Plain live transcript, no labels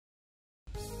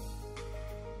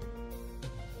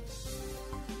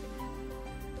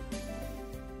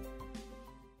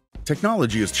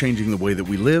Technology is changing the way that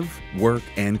we live, work,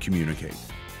 and communicate.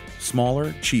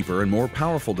 Smaller, cheaper, and more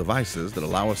powerful devices that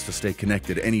allow us to stay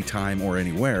connected anytime or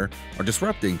anywhere are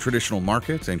disrupting traditional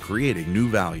markets and creating new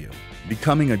value.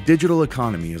 Becoming a digital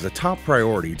economy is a top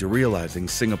priority to realizing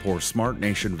Singapore's Smart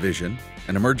Nation vision,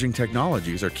 and emerging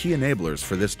technologies are key enablers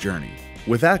for this journey.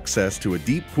 With access to a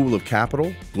deep pool of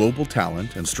capital, global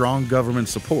talent, and strong government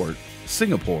support,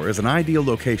 Singapore is an ideal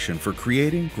location for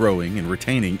creating, growing, and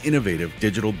retaining innovative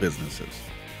digital businesses.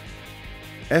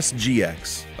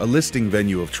 SGX, a listing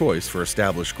venue of choice for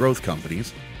established growth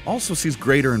companies, also sees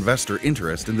greater investor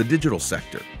interest in the digital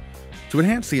sector. To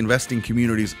enhance the investing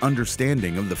community's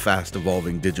understanding of the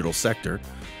fast-evolving digital sector,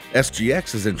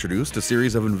 SGX has introduced a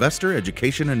series of investor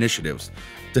education initiatives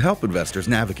to help investors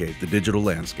navigate the digital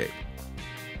landscape.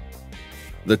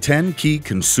 The 10 key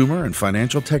consumer and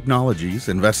financial technologies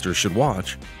investors should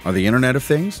watch are the Internet of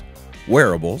Things,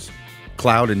 wearables,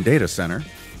 cloud and data center,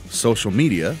 social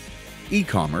media,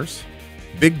 e-commerce,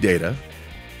 big data,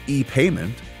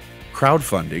 e-payment,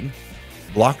 crowdfunding,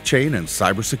 blockchain, and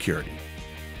cybersecurity.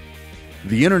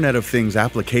 The Internet of Things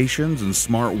applications and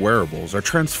smart wearables are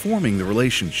transforming the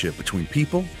relationship between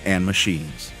people and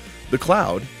machines. The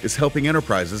cloud is helping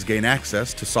enterprises gain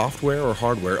access to software or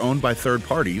hardware owned by third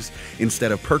parties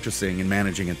instead of purchasing and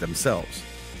managing it themselves.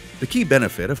 The key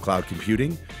benefit of cloud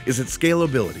computing is its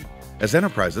scalability, as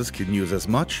enterprises can use as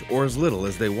much or as little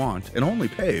as they want and only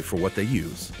pay for what they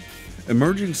use.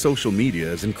 Emerging social media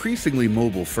is increasingly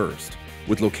mobile-first,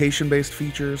 with location-based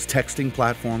features, texting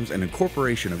platforms, and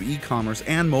incorporation of e-commerce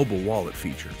and mobile wallet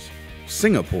features.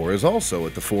 Singapore is also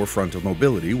at the forefront of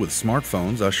mobility, with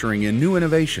smartphones ushering in new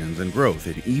innovations and growth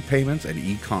in e-payments and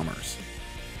e-commerce.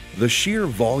 The sheer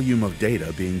volume of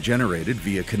data being generated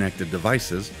via connected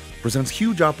devices presents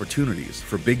huge opportunities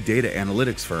for big data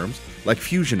analytics firms like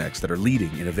FusionX that are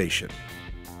leading innovation.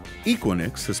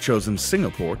 Equinix has chosen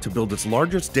Singapore to build its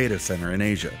largest data center in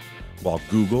Asia, while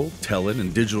Google, Telin,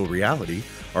 and Digital Reality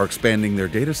are expanding their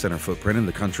data center footprint in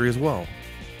the country as well.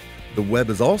 The web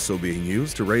is also being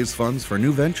used to raise funds for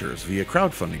new ventures via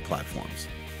crowdfunding platforms.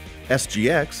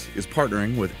 SGX is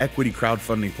partnering with equity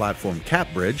crowdfunding platform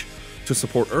CapBridge to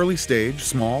support early-stage,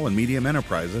 small, and medium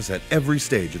enterprises at every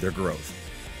stage of their growth.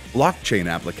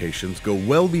 Blockchain applications go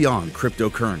well beyond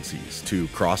cryptocurrencies to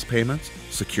cross-payments,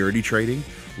 security trading,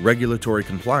 regulatory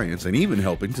compliance, and even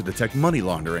helping to detect money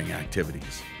laundering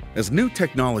activities. As new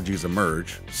technologies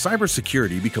emerge,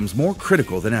 cybersecurity becomes more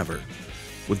critical than ever.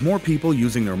 With more people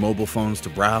using their mobile phones to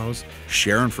browse,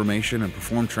 share information, and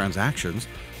perform transactions,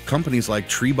 companies like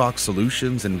Treebox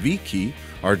Solutions and VKey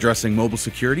are addressing mobile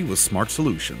security with smart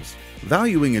solutions.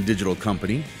 Valuing a digital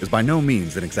company is by no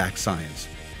means an exact science.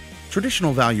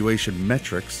 Traditional valuation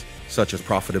metrics, such as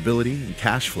profitability and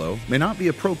cash flow, may not be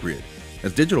appropriate,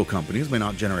 as digital companies may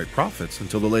not generate profits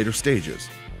until the later stages.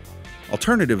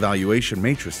 Alternative valuation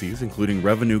matrices, including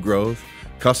revenue growth,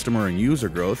 customer and user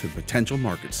growth, and potential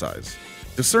market size.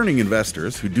 Discerning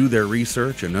investors who do their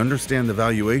research and understand the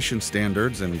valuation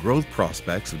standards and growth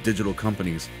prospects of digital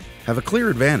companies have a clear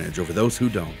advantage over those who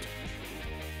don't.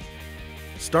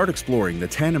 Start exploring the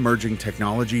 10 emerging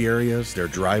technology areas, their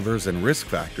drivers and risk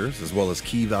factors, as well as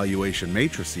key valuation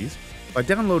matrices by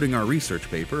downloading our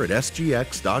research paper at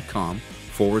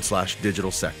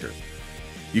sgx.com/digital sector.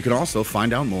 You can also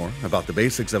find out more about the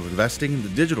basics of investing in the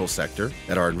digital sector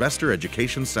at our investor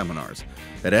education seminars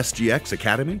at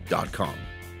sgxacademy.com.